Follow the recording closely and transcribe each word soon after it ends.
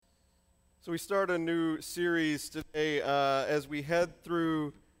So we start a new series today as we head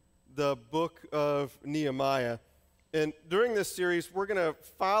through the book of Nehemiah. And during this series, we're going to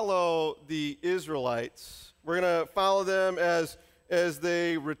follow the Israelites. We're going to follow them as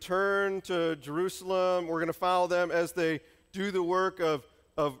they return to Jerusalem. We're going to follow them as they do the work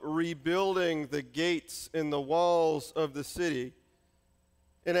of rebuilding the gates and the walls of the city.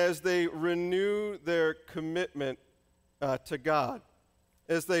 And as they renew their commitment to God.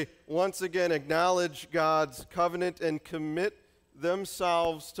 As they once again acknowledge God's covenant and commit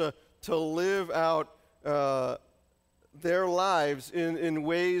themselves to live out their lives in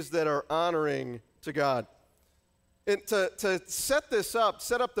ways that are honoring to God. And to set this up,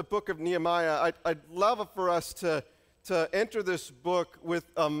 set up the book of Nehemiah, I'd love for us to enter this book with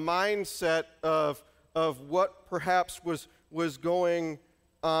a mindset of what perhaps was going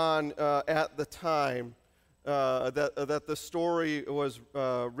on at the time. That the story was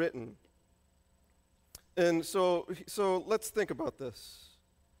written. And so let's think about this.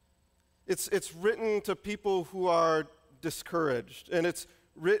 It's written to people who are discouraged, and it's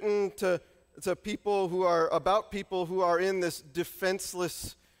written to people who are in this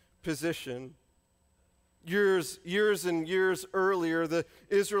defenseless position. Years and years earlier, the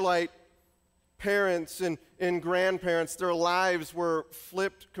Israelite parents and grandparents, their lives were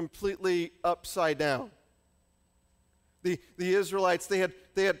flipped completely upside down. The Israelites, they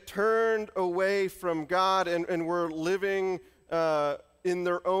had turned away from God and were living in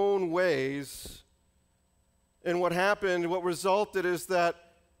their own ways. And what happened, what resulted is that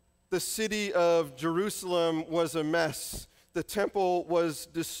the city of Jerusalem was a mess. The temple was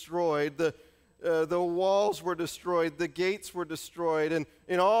destroyed. The walls were destroyed. The gates were destroyed.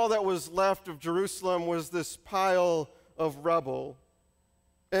 And all that was left of Jerusalem was this pile of rubble.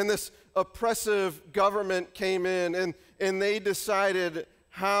 And this oppressive government came in, and they decided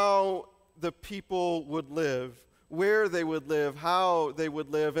how the people would live, where they would live, how they would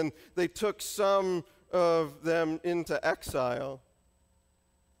live. And they took some of them into exile.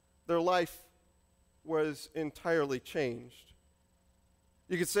 Their life was entirely changed.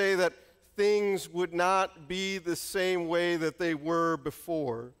 You could say that things would not be the same way that they were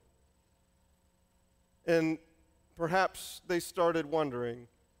before. And perhaps they started wondering,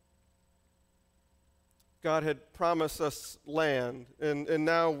 God had promised us land, and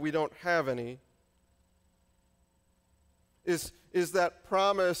now we don't have any. Is that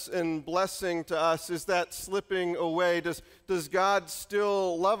promise and blessing to us, is that slipping away? Does God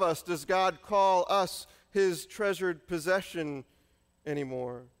still love us? Does God call us his treasured possession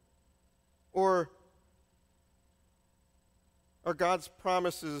anymore? Or are God's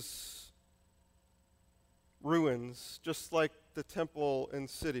promises ruins, just like the temple and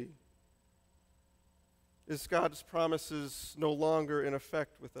city? Is God's promises no longer in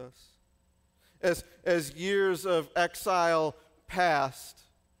effect with us? As years of exile passed,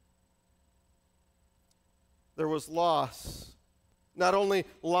 there was loss. Not only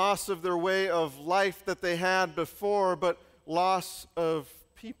loss of their way of life that they had before, but loss of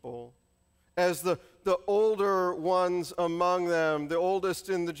people. As the older ones among them, the oldest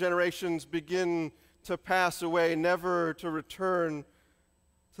in the generations, begin to pass away, never to return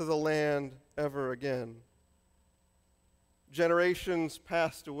to the land ever again. Generations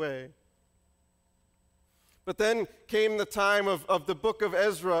passed away. But then came the time of the book of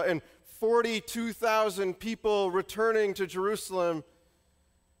Ezra and 42,000 people returning to Jerusalem.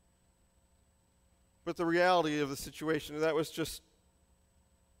 But the reality of the situation, that was just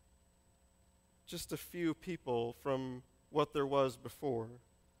a few people from what there was before.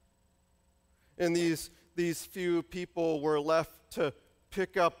 And these few people were left to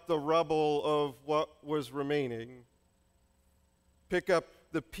pick up the rubble of what was remaining. Pick up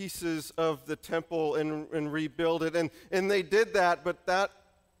the pieces of the temple and rebuild it. And they did that, but that's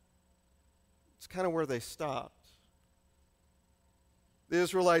kind of where they stopped. The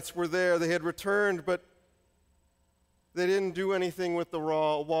Israelites were there. They had returned, but they didn't do anything with the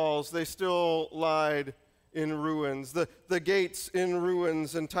raw walls. They still lied in ruins. The gates in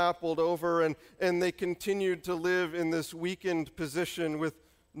ruins and toppled over, and they continued to live in this weakened position with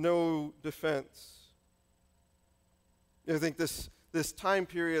no defense. I think this time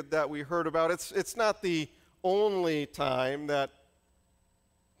period that we heard about, it's not the only time that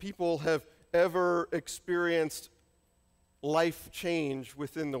people have ever experienced life change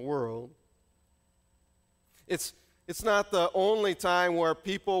within the world. It's not the only time where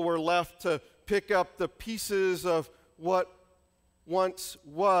people were left to pick up the pieces of what once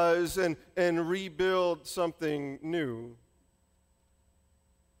was and rebuild something new.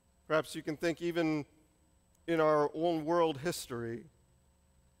 Perhaps you can think even in our own world history,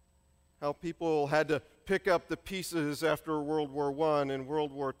 how people had to pick up the pieces after World War I and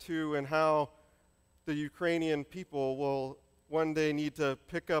World War II, and how the Ukrainian people will one day need to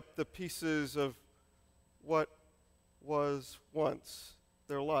pick up the pieces of what was once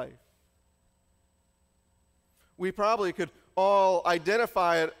their life. We probably could all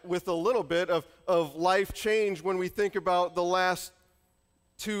identify it with a little bit of life change when we think about the last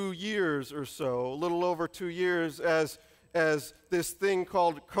 2 years or so, a little over 2 years, as this thing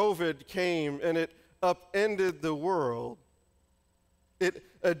called COVID came and it upended the world. It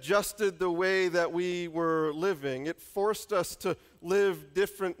adjusted the way that we were living. It forced us to live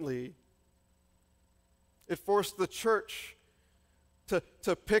differently. It forced the church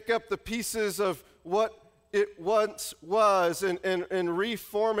to pick up the pieces of what it once was and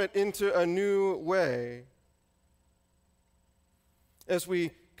reform it into a new way. As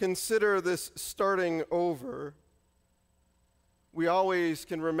we consider this starting over, we always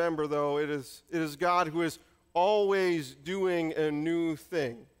can remember, though, it is God who is always doing a new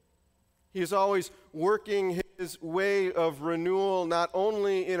thing. He is always working his way of renewal, not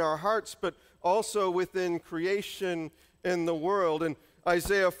only in our hearts, but also within creation and the world. In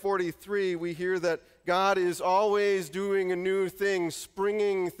Isaiah 43, we hear that God is always doing a new thing,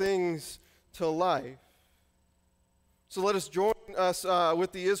 springing things to life. So let us join us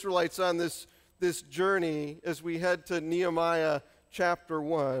with the Israelites on this journey as we head to Nehemiah chapter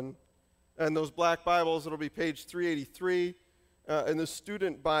 1. And those black Bibles, it'll be page 383. And the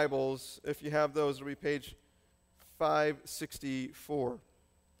student Bibles, if you have those, it'll be page 564.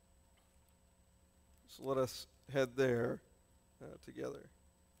 So let us head there together.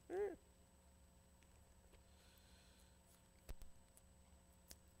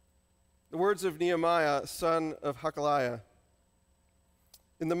 The words of Nehemiah, son of Hakaliah.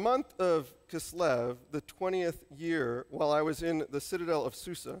 In the month of Kislev, the 20th year, while I was in the citadel of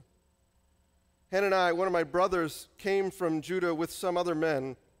Susa, Hanani, one of my brothers, came from Judah with some other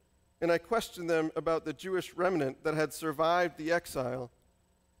men, and I questioned them about the Jewish remnant that had survived the exile,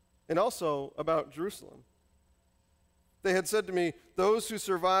 and also about Jerusalem. They had said to me, "Those who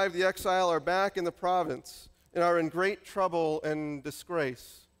survived the exile are back in the province and are in great trouble and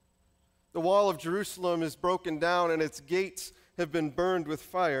disgrace. The wall of Jerusalem is broken down, and its gates have been burned with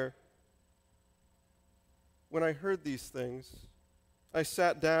fire." When I heard these things, I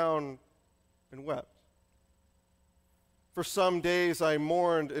sat down and wept. For some days I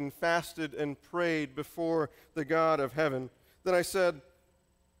mourned and fasted and prayed before the God of heaven. Then I said,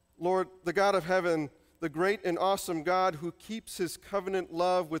 "Lord, the God of heaven, the great and awesome God who keeps his covenant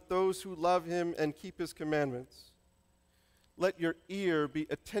love with those who love him and keep his commandments, let your ear be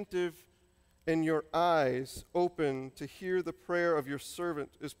attentive and your eyes open to hear the prayer of your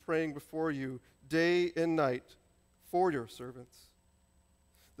servant is praying before you day and night for your servants,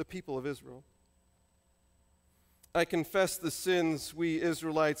 the people of Israel. I confess the sins we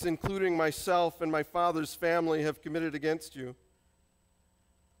Israelites, including myself and my father's family, have committed against you.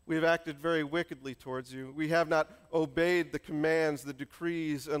 We have acted very wickedly towards you. We have not obeyed the commands, the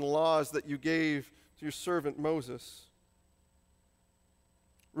decrees, and laws that you gave to your servant Moses.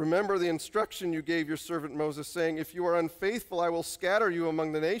 Remember the instruction you gave your servant Moses, saying, 'If you are unfaithful, I will scatter you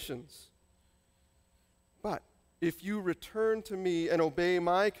among the nations.' But if you return to me and obey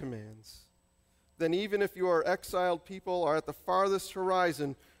my commands, then even if you are exiled people or at the farthest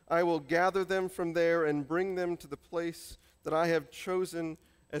horizon, I will gather them from there and bring them to the place that I have chosen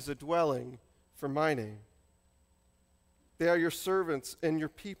as a dwelling for my name. They are your servants and your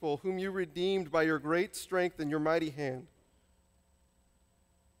people, whom you redeemed by your great strength and your mighty hand.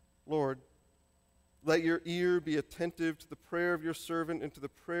 Lord, let your ear be attentive to the prayer of your servant and to the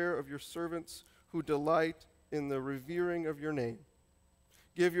prayer of your servants who delight in the revering of your name.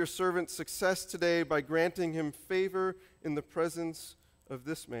 Give your servant success today by granting him favor in the presence of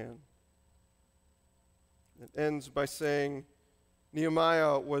this man." It ends by saying,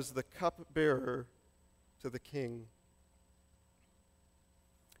 Nehemiah was the cupbearer to the king.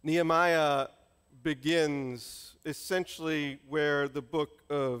 Nehemiah begins essentially where the book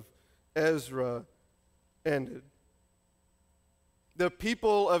of Ezra ended. The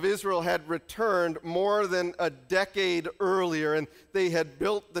people of Israel had returned more than a decade earlier, and they had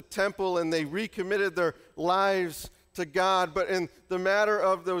built the temple and they recommitted their lives to God. But in the matter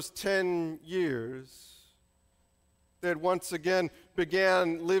of those 10 years, they had once again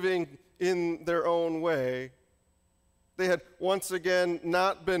began living in their own way. They had once again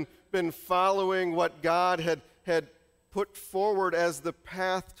not been following what God had put forward as the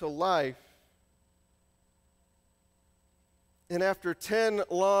path to life. And after 10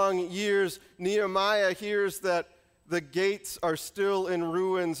 long years, Nehemiah hears that the gates are still in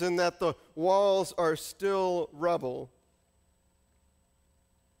ruins and that the walls are still rubble.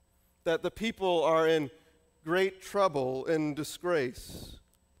 That the people are in great trouble and disgrace.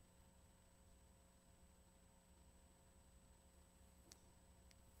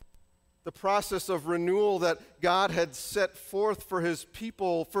 The process of renewal that God had set forth for his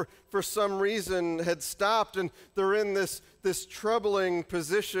people for some reason had stopped, and they're in this troubling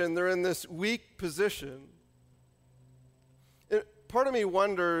position. They're in this weak position. Part of me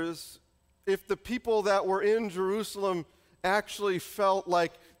wonders if the people that were in Jerusalem actually felt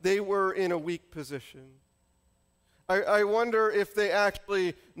like they were in a weak position. I wonder if they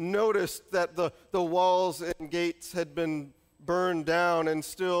actually noticed that the walls and gates had been burned down and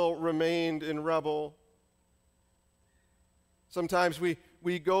still remained in rubble. Sometimes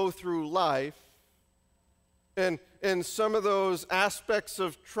we go through life, and some of those aspects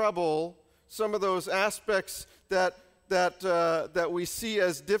of trouble, some of those aspects that we see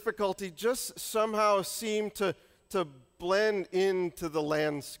as difficulty just somehow seem to blend into the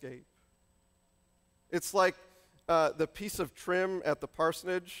landscape. It's like the piece of trim at the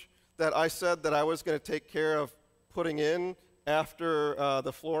parsonage that I said that I was going to take care of putting in after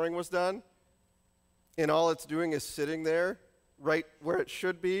the flooring was done, and all it's doing is sitting there right where it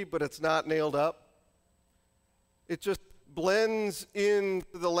should be, but it's not nailed up. It just blends into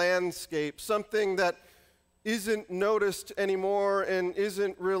the landscape, something that isn't noticed anymore and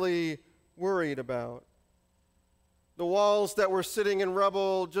isn't really worried about. The walls that were sitting in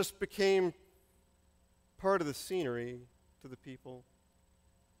rubble just became part of the scenery to the people.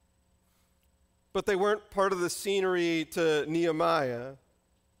 But they weren't part of the scenery to Nehemiah.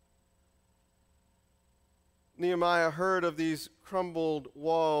 Nehemiah heard of these crumbled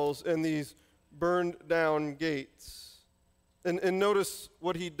walls and these burned down gates. And notice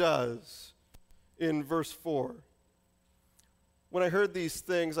what he does in verse 4. When I heard these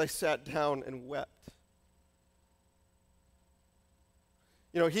things, I sat down and wept.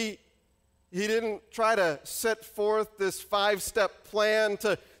 You know, he didn't try to set forth this 5-step plan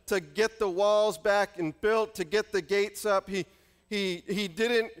to get the walls back and built, to get the gates up. He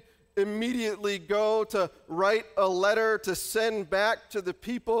didn't immediately go to write a letter to send back to the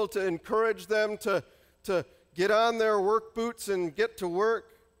people to encourage them to get on their work boots and get to work.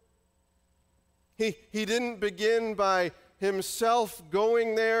 He didn't begin by himself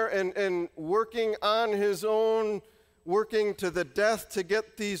going there and working on his own, working to the death to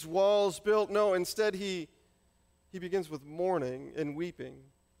get these walls built. No, instead he begins with mourning and weeping.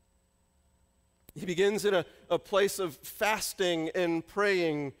 He begins in a place of fasting and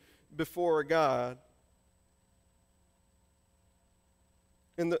praying before God.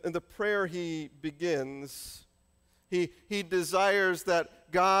 In the prayer he begins, he desires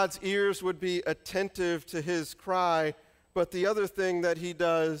that God's ears would be attentive to his cry, but the other thing that he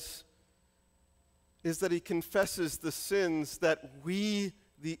does is that he confesses the sins that we,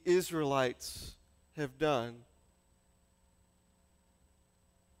 the Israelites, have done.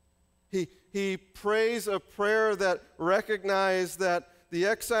 He prays a prayer that recognizes that the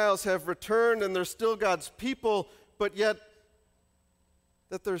exiles have returned and they're still God's people, but yet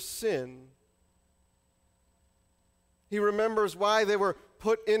that there's sin. He remembers why they were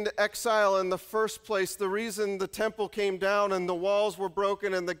put into exile in the first place, the reason the temple came down and the walls were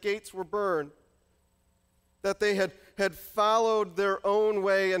broken and the gates were burned. That they had followed their own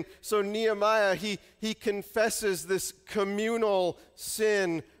way. And so Nehemiah, he confesses this communal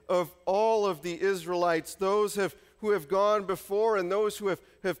sin of all of the Israelites, those who have gone before and those who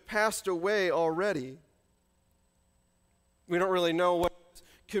have passed away already. We don't really know what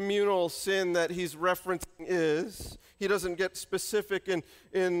communal sin that he's referencing is. He doesn't get specific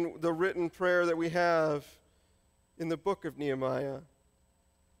in the written prayer that we have in the book of Nehemiah.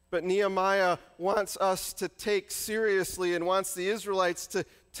 But Nehemiah wants us to take seriously and wants the Israelites to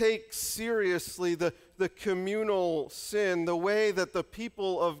take seriously the communal sin, the way that the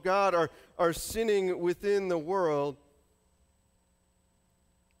people of God are sinning within the world.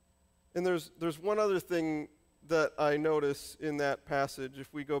 And there's one other thing that I notice in that passage,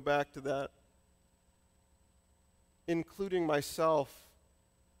 if we go back to that, including myself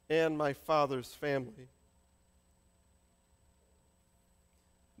and my father's family.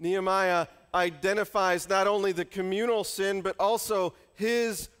 Nehemiah identifies not only the communal sin, but also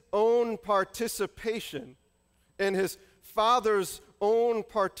his own participation and his father's own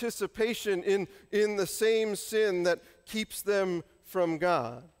participation in the same sin that keeps them from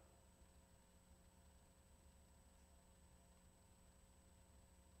God.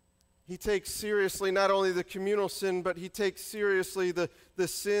 He takes seriously not only the communal sin, but he takes seriously the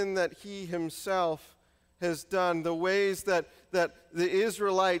sin that he himself has done, the ways that the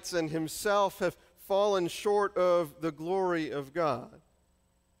Israelites and himself have fallen short of the glory of God.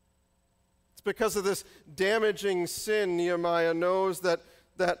 It's because of this damaging sin, Nehemiah knows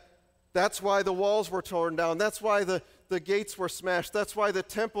that's why the walls were torn down. That's why the gates were smashed. That's why the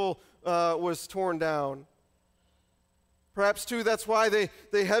temple was torn down. Perhaps, too, that's why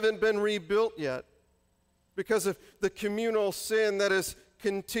they haven't been rebuilt yet, because of the communal sin that is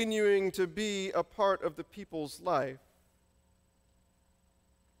continuing to be a part of the people's life.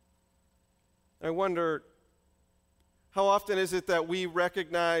 I wonder, how often is it that we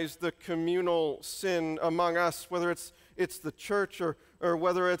recognize the communal sin among us, whether it's the church or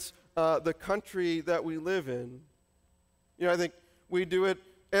whether it's the country that we live in? You know, I think we do it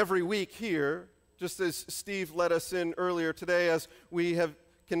every week here, just as Steve led us in earlier today, as we have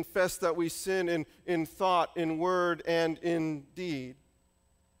confessed that we sin in thought, in word, and in deed.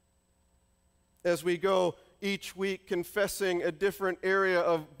 As we go each week confessing a different area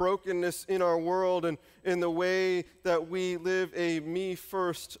of brokenness in our world and in the way that we live a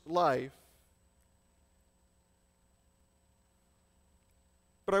me-first life.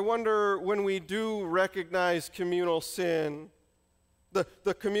 But I wonder, when we do recognize communal sin,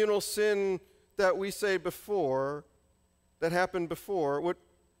 the communal sin that we say before, that happened before,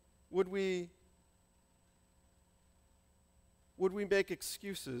 would we make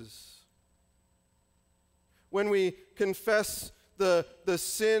excuses? When we confess the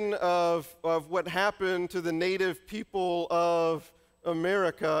sin of what happened to the native people of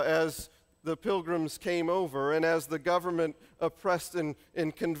America as the pilgrims came over and as the government oppressed and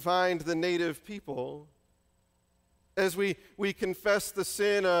confined the native people, as we confess the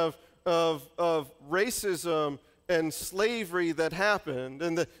sin of racism and slavery that happened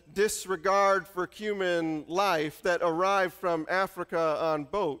and the disregard for human life that arrived from Africa on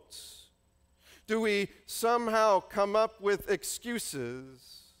boats, do we somehow come up with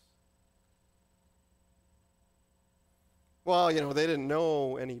excuses? Well, they didn't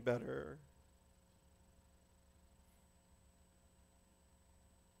know any better.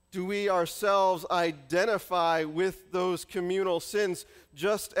 Do we ourselves identify with those communal sins,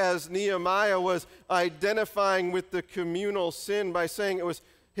 just as Nehemiah was identifying with the communal sin by saying it was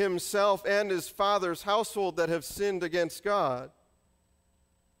himself and his father's household that have sinned against God?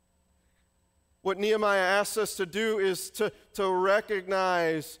 What Nehemiah asks us to do is to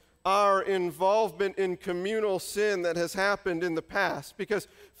recognize our involvement in communal sin that has happened in the past. Because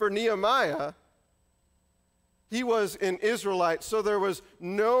for Nehemiah, he was an Israelite, so there was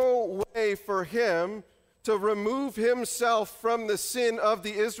no way for him to remove himself from the sin of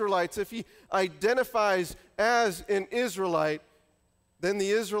the Israelites. If he identifies as an Israelite, then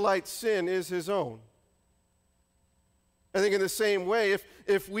the Israelite sin is his own. I think in the same way,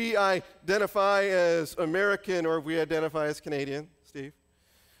 if we identify as American or if we identify as Canadian, Steve,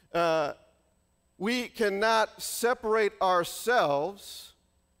 we cannot separate ourselves.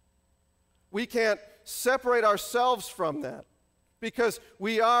 We can't separate ourselves from that because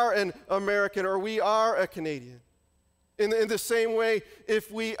we are an American or we are a Canadian. In the same way, if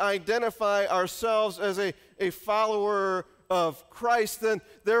we identify ourselves as a follower of Christ, then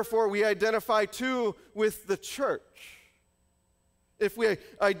therefore we identify too with the church. If we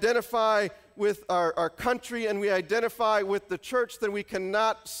identify with our country and we identify with the church, then we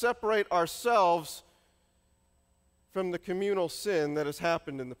cannot separate ourselves from the communal sin that has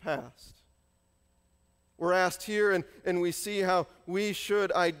happened in the past. We're asked here, and we see how we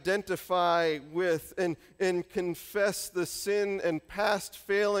should identify with and confess the sin and past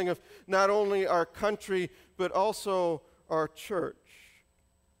failing of not only our country, but also our church.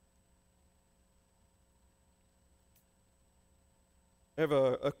 I have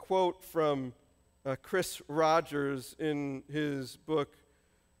a quote from Chris Rogers in his book,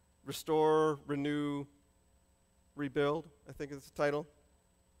 Restore, Renew, Rebuild, I think is the title.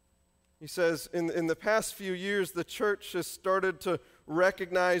 He says, in the past few years, the church has started to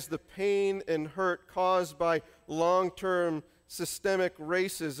recognize the pain and hurt caused by long-term systemic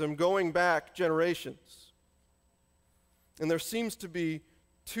racism going back generations. And there seems to be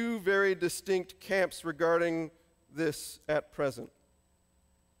two very distinct camps regarding this at present.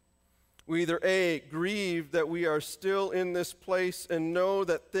 We either A, grieve that we are still in this place and know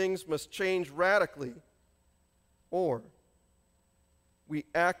that things must change radically, or we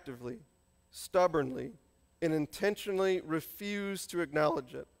actively, stubbornly, and intentionally refuse to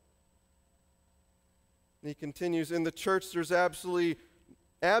acknowledge it. And he continues, in the church there's absolutely,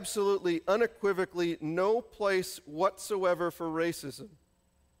 unequivocally no place whatsoever for racism,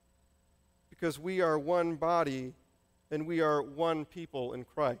 because we are one body and we are one people in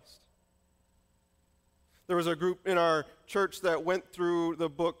Christ. There was a group in our church that went through the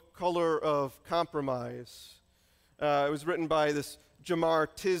book Color of Compromise. It was written by this Jemar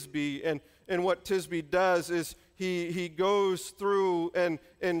Tisby, and what Tisby does is he goes through and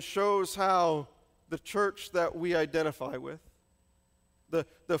shows how the church that we identify with,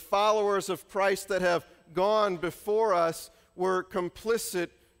 the followers of Christ that have gone before us, were complicit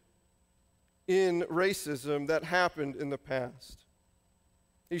in racism that happened in the past.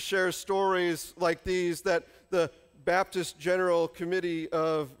 He shares stories like these, that the Baptist General Committee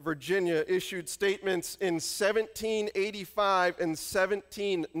of Virginia issued statements in 1785 and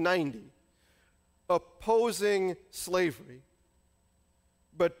 1790 opposing slavery,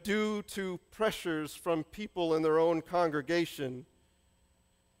 but due to pressures from people in their own congregation,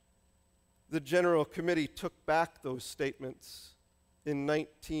 the General Committee took back those statements in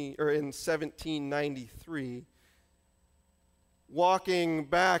 1793, walking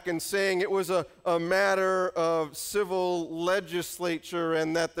back and saying it was a matter of civil legislature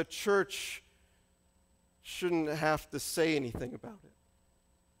and that the church shouldn't have to say anything about it.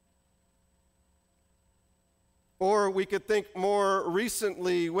 Or we could think more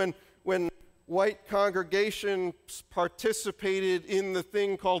recently when white congregations participated in the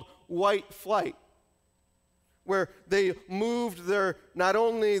thing called white flight, where they moved not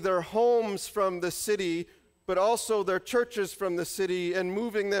only their homes from the city, but also their churches from the city, and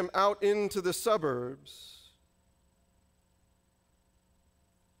moving them out into the suburbs.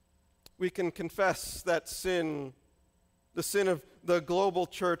 We can confess that sin, the sin of the global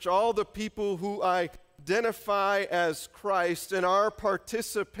church, all the people who identify as Christ, and our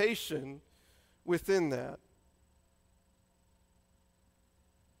participation within that.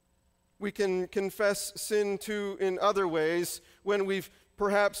 We can confess sin too in other ways, when we've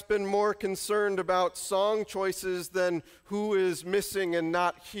perhaps been more concerned about song choices than who is missing and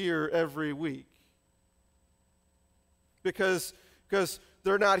not here every week. Because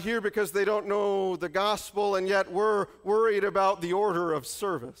they're not here because they don't know the gospel, and yet we're worried about the order of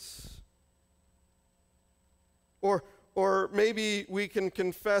service. Or maybe we can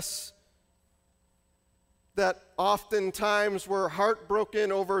confess that oftentimes we're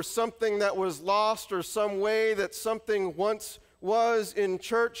heartbroken over something that was lost, or some way that something once was in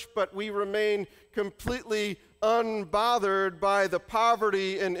church, but we remain completely unbothered by the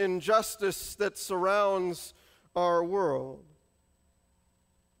poverty and injustice that surrounds our world.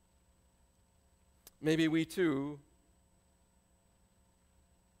 Maybe we too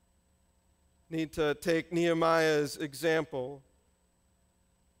need to take Nehemiah's example,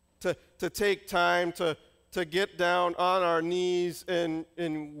 to take time to get down on our knees and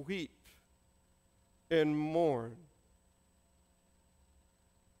weep and mourn.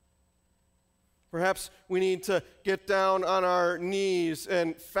 Perhaps we need to get down on our knees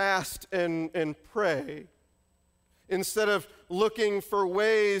and fast and pray, instead of looking for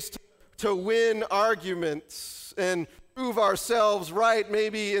ways to win arguments and prove ourselves right.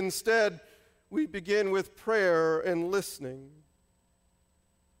 Maybe instead we begin with prayer and listening.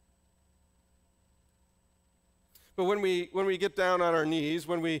 But when we get down on our knees,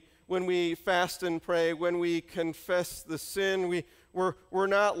 when we fast and pray, when we confess the sin, we're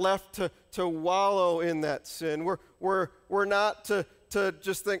not left to wallow in that sin. We're not to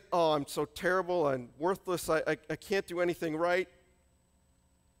just think, oh, I'm so terrible and worthless, I can't do anything right.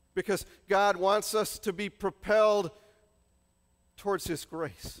 Because God wants us to be propelled towards His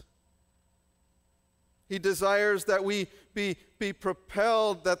grace. He desires that we be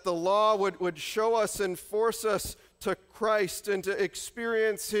propelled, that the law would show us and force us to Christ and to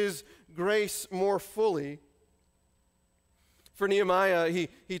experience His grace more fully. For Nehemiah,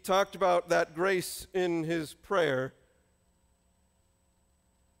 he talked about that grace in his prayer.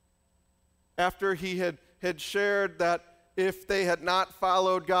 After he had shared that if they had not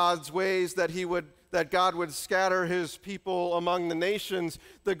followed God's ways, that God would scatter His people among the nations,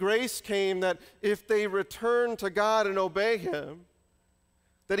 the grace came that if they return to God and obey Him,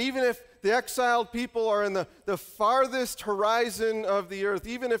 that even if the exiled people are in the farthest horizon of the earth,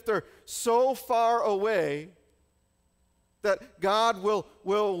 even if they're so far away, that God will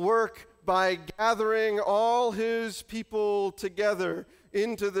work by gathering all His people together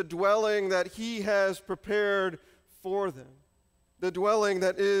into the dwelling that He has prepared for them, the dwelling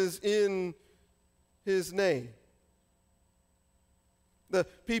that is in His name. The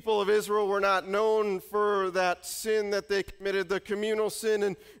people of Israel were not known for that sin that they committed, the communal sin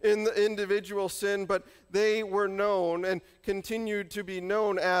and in the individual sin, but they were known and continued to be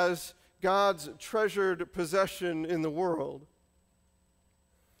known as God's treasured possession in the world.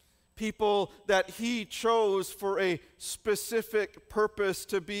 People that He chose for a specific purpose,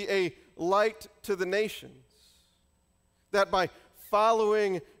 to be a light to the nations. That by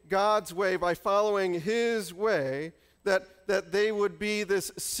following God's way, by following His way, that they would be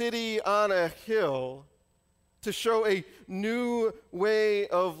this city on a hill to show a new way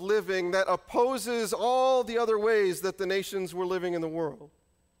of living that opposes all the other ways that the nations were living in the world.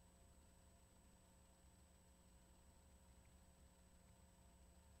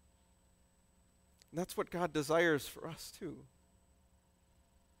 And that's what God desires for us too.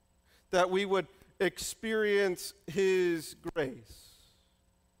 That we would experience His grace.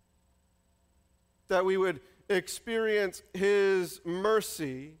 That we would experience His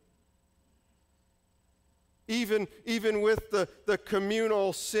mercy, even with the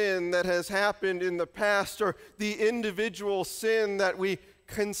communal sin that has happened in the past, or the individual sin that we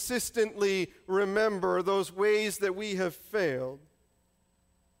consistently remember, those ways that we have failed.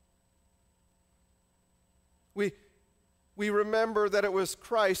 We remember that it was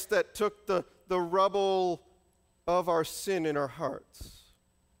Christ that took the rubble of our sin in our hearts.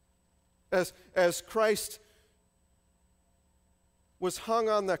 As Christ was hung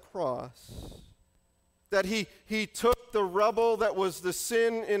on the cross, that he took the rubble that was the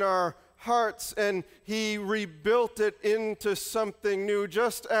sin in our hearts and He rebuilt it into something new.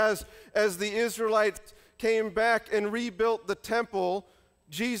 Just as the Israelites came back and rebuilt the temple,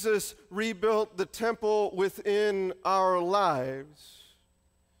 Jesus rebuilt the temple within our lives,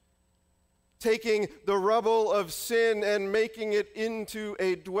 taking the rubble of sin and making it into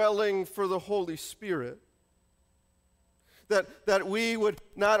a dwelling for the Holy Spirit. That we would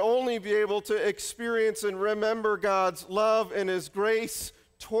not only be able to experience and remember God's love and His grace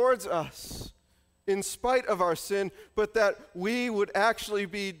towards us in spite of our sin, but that we would actually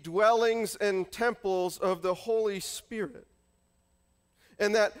be dwellings and temples of the Holy Spirit.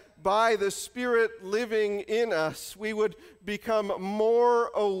 And that by the Spirit living in us, we would become more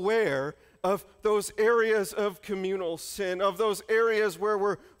aware of those areas of communal sin, of those areas where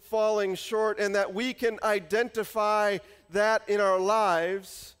we're falling short, and that we can identify that in our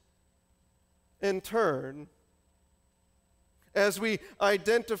lives and turn. As we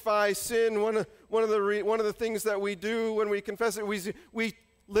identify sin, one of the things that we do when we confess it, we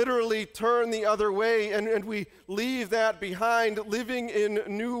literally turn the other way and we leave that behind, living in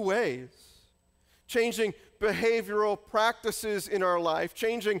new ways, changing behavioral practices in our life,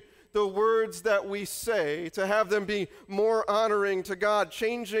 changing the words that we say to have them be more honoring to God,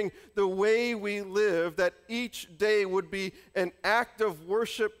 changing the way we live, that each day would be an act of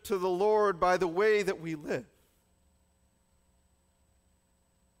worship to the Lord by the way that we live.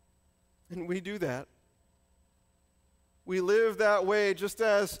 And we do that. We live that way just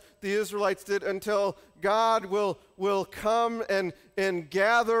as the Israelites did until God will come and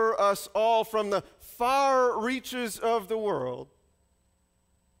gather us all from the far reaches of the world.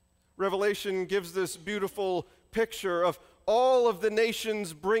 Revelation gives this beautiful picture of all of the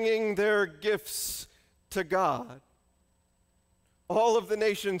nations bringing their gifts to God. All of the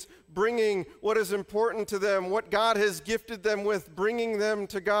nations bringing what is important to them, what God has gifted them with, bringing them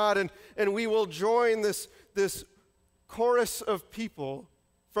to God. And we will join this chorus of people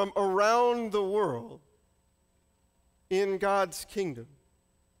from around the world in God's kingdom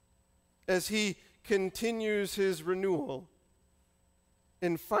as He continues His renewal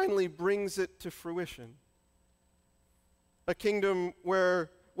and finally brings it to fruition. A kingdom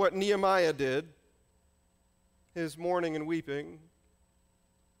where what Nehemiah did, his mourning and weeping,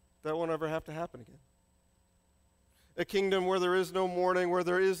 that won't ever have to happen again. A kingdom where there is no mourning, where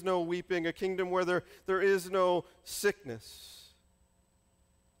there is no weeping, a kingdom where there is no sickness.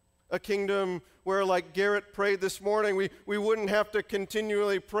 A kingdom where, like Garrett prayed this morning, we wouldn't have to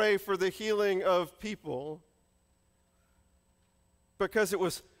continually pray for the healing of people, because it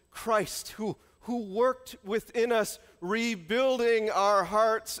was Christ who worked within us, rebuilding our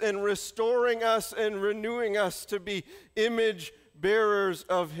hearts and restoring us and renewing us to be image bearers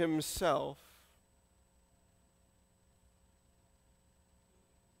of Himself.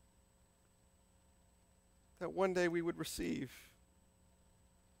 That one day we would receive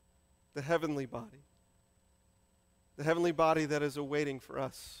the heavenly body that is awaiting for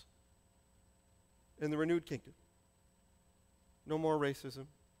us in the renewed kingdom. No more racism.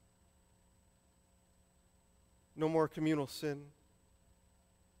 No more communal sin.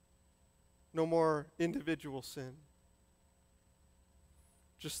 No more individual sin.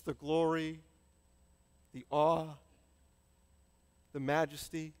 Just the glory, the awe, the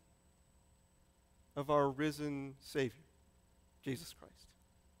majesty of our risen Savior, Jesus Christ.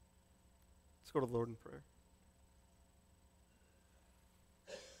 Let's go to the Lord in prayer.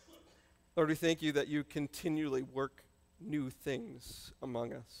 Lord, we thank You that You continually work new things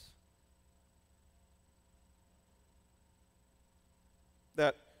among us.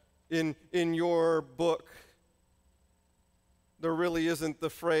 that in your book, there really isn't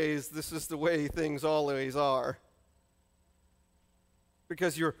the phrase, "this is the way things always are."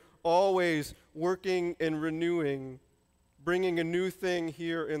 Because you're always working and renewing, bringing a new thing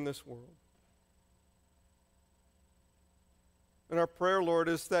here in this world. And our prayer, Lord,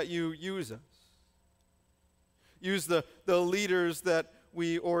 is that you use us. Use the leaders that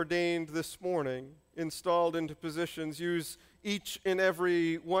we ordained this morning, installed into positions. Use each and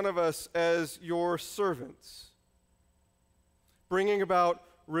every one of us as your servants, bringing about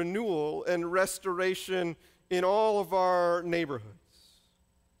renewal and restoration in all of our neighborhoods,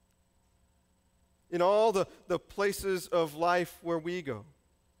 in all the places of life where we go,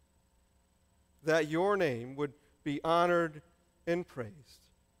 that your name would be honored and praised,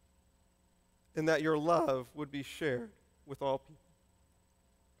 and that your love would be shared with all people.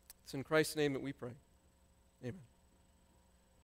 It's in Christ's name that we pray. Amen.